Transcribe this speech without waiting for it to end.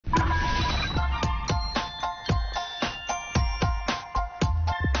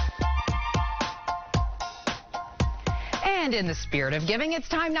And in the spirit of giving, it's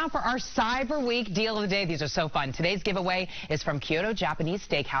time now for our Cyber Week Deal of the Day. These are so fun. Today's giveaway is from Kyoto Japanese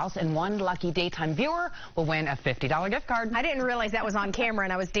Steakhouse, and one lucky daytime viewer will win a $50 gift card. I didn't realize that was on camera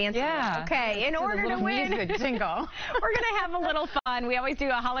and I was dancing. Yeah. Okay, in order to win, music jingle. we're going to have a little fun. We always do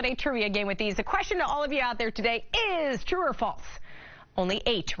a holiday trivia game with these. The question to all of you out there today is true or false? Only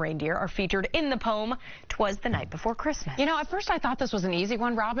 8 reindeer are featured in the poem, "'Twas the Night Before Christmas." You know, at first I thought this was an easy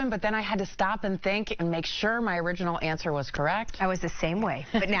one, Robin, but then I had to stop and think and make sure my original answer was correct. I was the same way.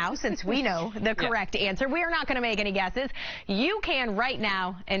 But now, since we know the correct answer, we are not going to make any guesses. You can right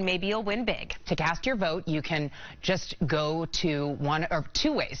now, and maybe you'll win big. To cast your vote, you can just go to one or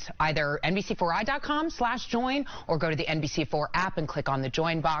two ways, either NBC4i.com/join or go to the NBC4 app and click on the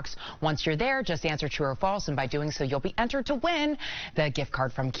join box. Once you're there, just answer true or false, and by doing so, you'll be entered to win the gift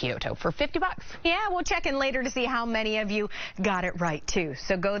card from Kyoto for $50. Yeah, we'll check in later to see how many of you got it right, too.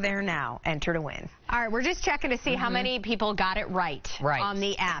 So go there now, enter to win. All right, we're just checking to see how many people got it right on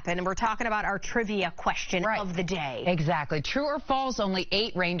the app. And we're talking about our trivia question of the day. Exactly. True or false, only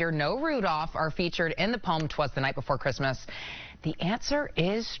 8 reindeer, no Rudolph, are featured in the poem "'Twas the Night Before Christmas." The answer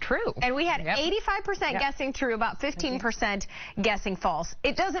is true. And we had 85% guessing true, about 15% guessing false.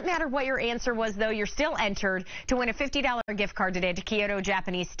 It doesn't matter what your answer was, though. You're still entered to win a $50 gift card today to Kyoto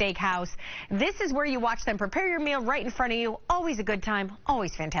Japanese Steakhouse. This is where you watch them prepare your meal right in front of you. Always a good time,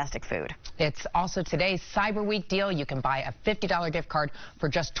 always fantastic food. It's also today's Cyber Week deal. You can buy a $50 gift card for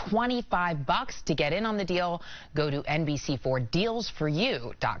just $25. To get in on the deal, go to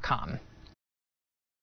NBC4dealsforyou.com.